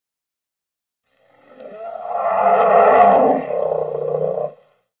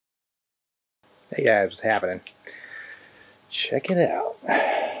Hey guys, what's happening? Check it out.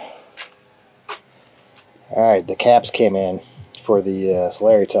 Alright, the caps came in for the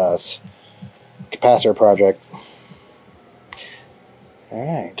Celeritas capacitor project.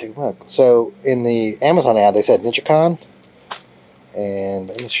 Alright, take a look. So, in the Amazon ad, they said Nichicon. And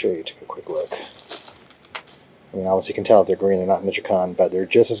let me show you, take a quick look. I mean, obviously you can tell if they're green, they're not Nichicon, but they're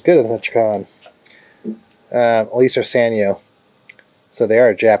just as good as Nichicon. At least they're Sanyo. So they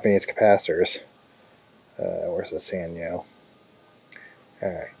are Japanese capacitors. Where's the Sanyo?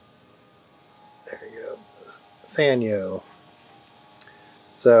 Alright. There you go. Sanyo.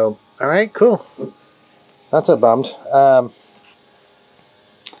 So, alright, cool. Not so bummed.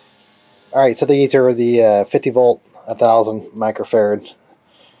 Alright, so these are the 50 volt, 1000 microfarad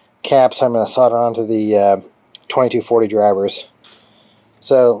caps. I'm going to solder onto the 2240 drivers.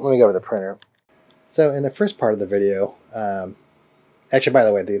 So, let me go to the printer. So, in the first part of the video, actually, by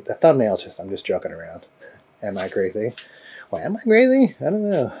the way, the thumbnail is just, I'm just joking around. Am I crazy? Why am I crazy? I don't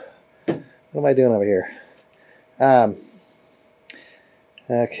know. What am I doing over here?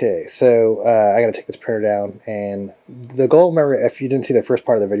 Okay, so I gotta take this printer down, and the goal, remember, if you didn't see the first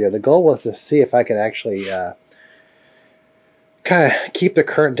part of the video, the goal was to see if I could actually kind of keep the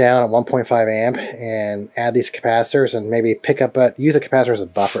current down at 1.5 amp and add these capacitors and maybe pick up, use the capacitor as a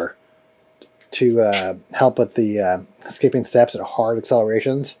buffer to help with the skipping steps at hard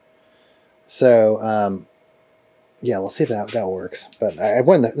accelerations. So, yeah, we'll see if that works. But I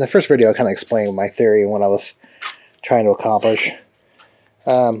went in the first video, I kind of explained my theory and what I was trying to accomplish.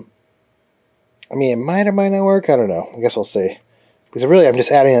 I mean, it might or might not work. I don't know. I guess we'll see. Because really, I'm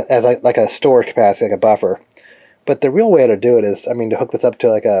just adding it as like a storage capacity, like a buffer. But the real way to do it is, I mean, to hook this up to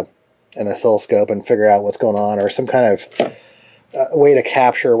like an oscilloscope and figure out what's going on, or some kind of way to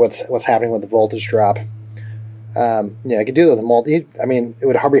capture what's happening with the voltage drop. Yeah, I could do it with a multi. I mean, it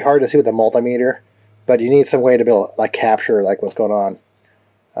would be hard to see with a multimeter, but you need some way to be able to like capture like what's going on.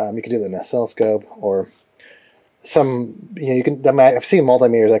 You could do it with an oscilloscope or some. You know, you can. I've seen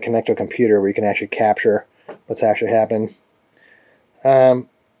multimeters that connect to a computer where you can actually capture what's actually happening. All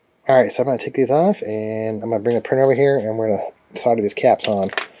right, so I'm going to take these off, and I'm going to bring the printer over here, and we're going to solder these caps on,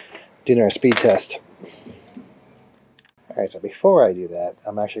 doing our speed test. Alright, so before I do that,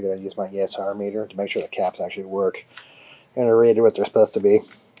 I'm actually going to use my ESR meter to make sure the caps actually work and are rated what they're supposed to be.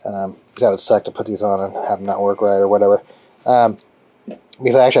 Because that would suck to put these on and have them not work right or whatever.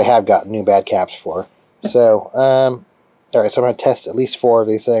 Because I actually have got new bad caps before. So, alright, so I'm going to test at least 4 of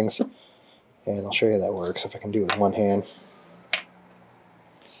these things. And I'll show you how that works if I can do it with one hand.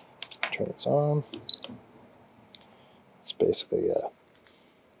 Turn this on. It's basically,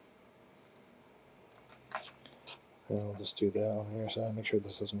 and I'll just do that on here, so make sure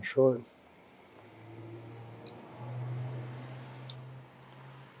this isn't short.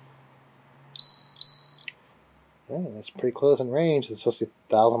 Alright, that's pretty close in range. It's supposed to be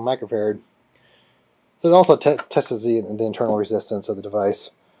 1000 microfarad. So it also tests the internal resistance of the device.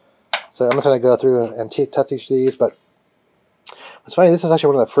 So I'm just going to go through and test each of these, but it's funny, this is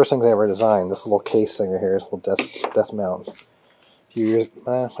actually one of the first things I ever designed, this little case thing right here, this little desk mount. A few years,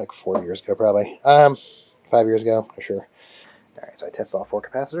 like 4 years ago probably. 5 years ago, for sure. Alright, so I tested all 4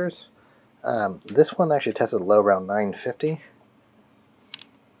 capacitors. This one actually tested low around 950. Alright,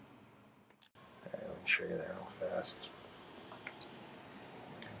 let me show you that real fast.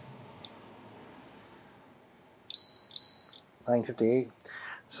 $958.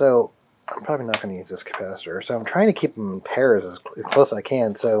 So I'm probably not going to use this capacitor. So I'm trying to keep them in pairs as close as I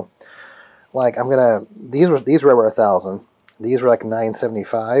can. So, like, I'm gonna these were 1000. These were like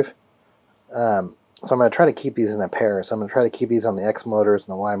 975. So I'm going to try to keep these in a pair. So I'm going to try to keep these on the X motors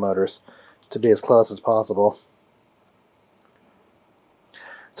and the Y motors to be as close as possible.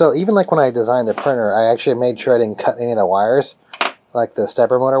 So even like when I designed the printer, I actually made sure I didn't cut any of the wires, like the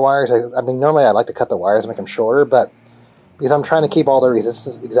stepper motor wires. I mean, normally I like to cut the wires and make them shorter, but because I'm trying to keep all the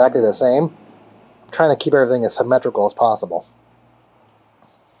resistance exactly the same, I'm trying to keep everything as symmetrical as possible.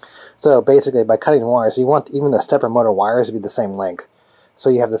 So basically, by cutting wires, you want even the stepper motor wires to be the same length, so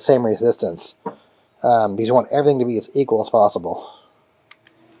you have the same resistance. Because you want everything to be as equal as possible.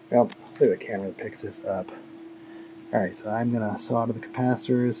 Well, hopefully the camera picks this up. Alright, so I'm going to solder the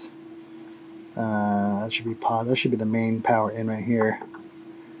capacitors. That should be the main power in right here.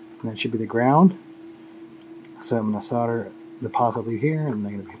 And that should be the ground. So I'm going to solder the positive lead here and the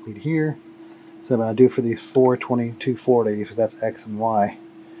negative lead here. So I'm going to do for these 4 2240s, because that's X and Y.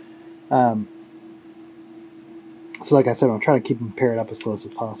 So like I said, I'm going to try to keep them paired up as close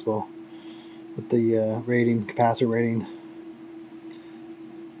as possible with the capacitor rating.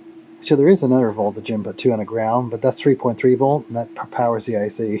 So there is another voltage input too on the ground, but that's 3.3 volt, and that powers the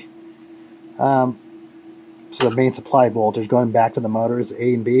IC. So the main supply voltage going back to the motors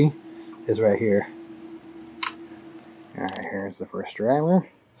A and B is right here. Alright, here's the first driver.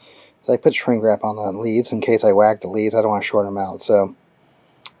 So I put shrink wrap on the leads in case I whack the leads. I don't want to short them out. So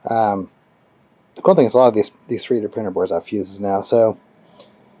the cool thing is a lot of these 3D printer boards have fuses now. So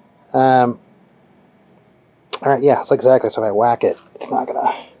alright, yeah, it's exactly. So if I whack it, it's not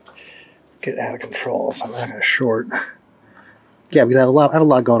gonna get out of control. So I'm not gonna short. Yeah, because I have a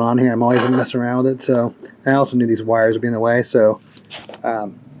lot going on here. I'm always messing around with it. So I also knew these wires would be in the way. So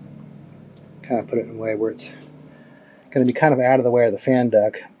kind of put it in a way where it's going to be kind of out of the way of the fan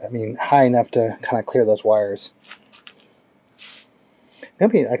duct. I mean, high enough to kind of clear those wires.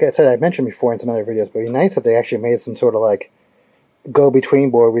 Maybe, like I said, I mentioned before in some other videos, but it'd be nice if they actually made some sort of like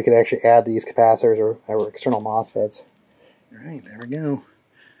go-between board where we could actually add these capacitors or external MOSFETs. All right, there we go.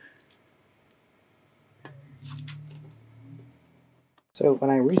 So when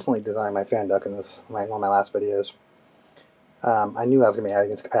I recently designed my fan duct in one of my last videos, I knew I was going to be adding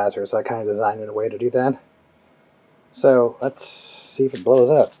these capacitors, so I kind of designed it in a way to do that. So let's see if it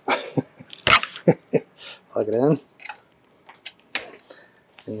blows up. Plug it in.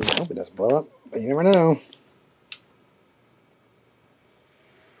 And I hope it doesn't blow up, but you never know.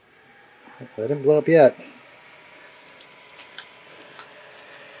 It didn't blow up yet.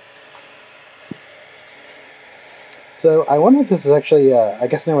 So I wonder if this is actually, I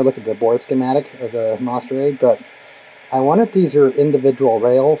guess I never looked at the board schematic of the Monster Aid, but I wonder if these are individual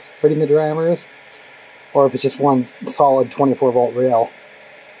rails fitting the drivers, or if it's just one solid 24 volt rail.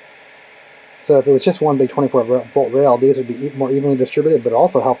 So if it was just one big 24 volt rail, these would be more evenly distributed, but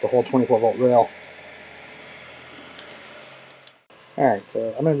also help the whole 24 volt rail. Alright,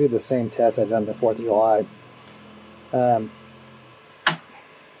 so I'm going to do the same test I've done the 4th of July.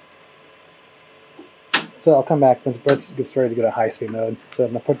 So I'll come back once it gets ready to go to high-speed mode. So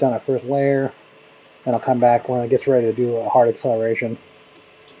I'm going to put down a first layer, and I'll come back when it gets ready to do a hard acceleration.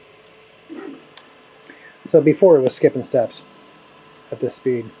 So before it was skipping steps at this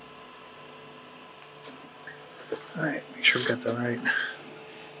speed. Alright, make sure we got the right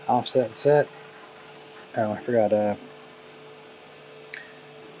offset and set. Oh, I forgot,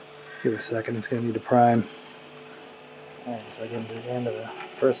 give it a second, it's going to need to prime. Alright, so we're getting to the end of the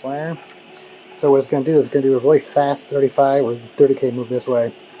first layer. So what it's going to do is it's going to do a really fast 35 or 30K move this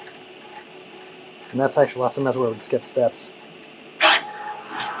way. And that's actually less than where it would skip steps.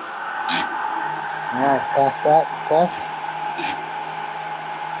 Alright, pass that test.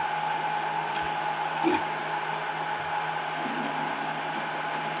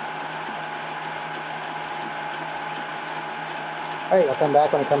 Alright, I'll come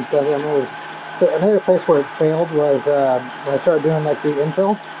back when it does their moves. So another place where it failed was when I started doing like the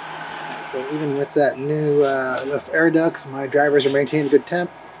infill. So even with that new less air ducts, my drivers are maintaining a good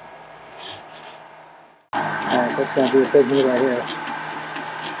temp. Alright, so it's going to be a big move right here.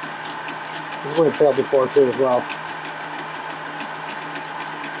 This is where it failed before too as well.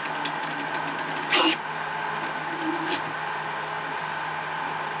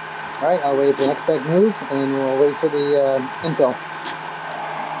 Alright, I'll wait for the next big move and we'll wait for the infill.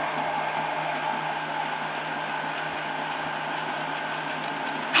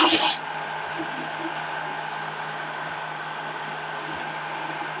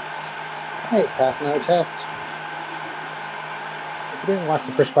 Alright, pass another test. If you didn't watch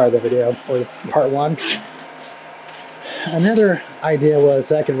the first part of the video, or part 1, another idea was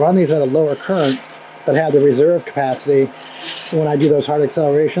that I could run these at a lower current, but have the reserve capacity when I do those hard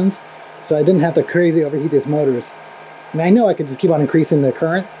accelerations, so I didn't have to crazy overheat these motors. I mean, I know I could just keep on increasing the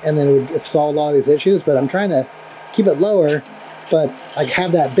current, and then it would solve a lot of these issues, but I'm trying to keep it lower, but I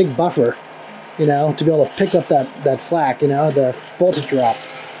have that big buffer, you know, to be able to pick up that slack, you know, the voltage drop.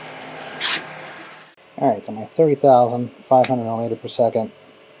 Alright, so my 30,500 millimeter per second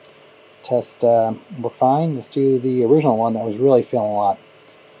test worked fine. Let's do the original one that was really feeling a lot.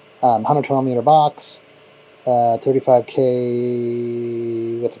 112 millimeter box,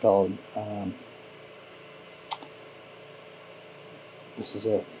 35K, what's it called? This is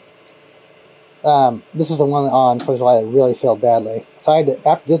it. This is the one on 4th of July that really failed badly. So I had to,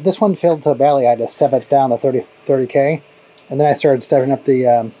 after this one failed so badly, I had to step it down to 30K, and then I started stepping up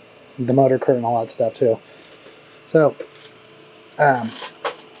the motor current and all that stuff too. So,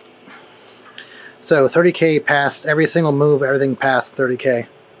 so 30K passed every single move, everything passed 30K.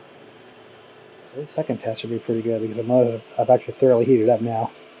 So the second test should be pretty good because the motor I've actually thoroughly heated up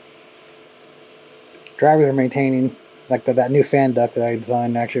now. Drivers are maintaining, like that new fan duct that I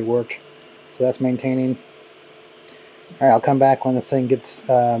designed actually worked. So that's maintaining. Alright, I'll come back when this thing gets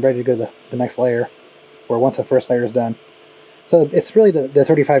ready to go to the next layer, or once the first layer is done. So it's really the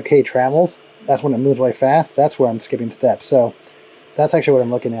 35K travels that's when it moves really fast. That's where I'm skipping steps. So that's actually what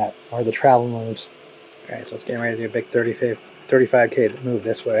I'm looking at, are the travel moves. All right, so it's getting ready to do a big 35K move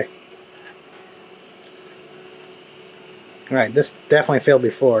this way. All right, this definitely failed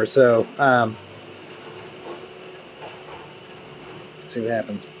before, so let's see what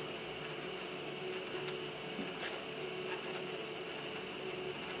happens.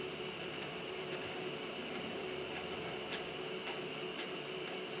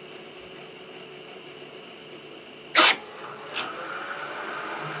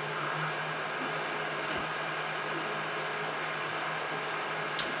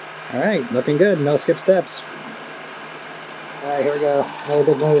 All right, looking good. No skip steps. All right, here we go. Another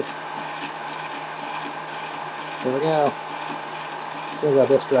big move. Here we go. Let's go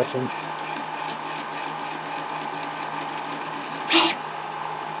this direction.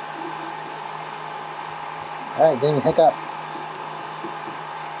 All right, getting a hiccup.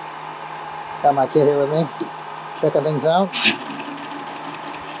 Got my kid here with me, checking things out.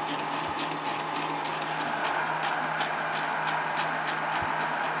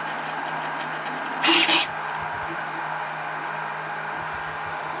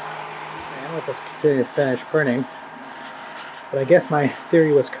 Let's continue to finish printing, but I guess my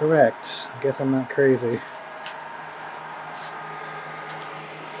theory was correct. I guess I'm not crazy.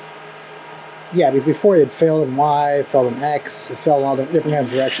 Yeah, because before it failed in Y, it failed in X, it failed in all the different kind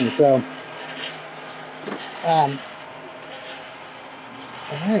of directions. So, alright,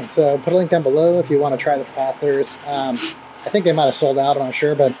 so put a link down below if you want to try the capacitors. I think they might have sold out, I'm not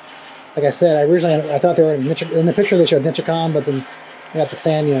sure, but like I said, I thought they were in the picture they showed Nichicon, but then they got the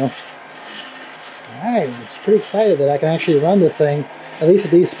Sanyo. Alright, I'm pretty excited that I can actually run this thing, at least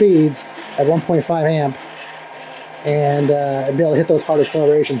at these speeds, at 1.5 amp, and be able to hit those hard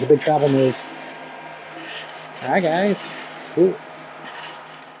accelerations, the big travel moves. Alright guys, cool.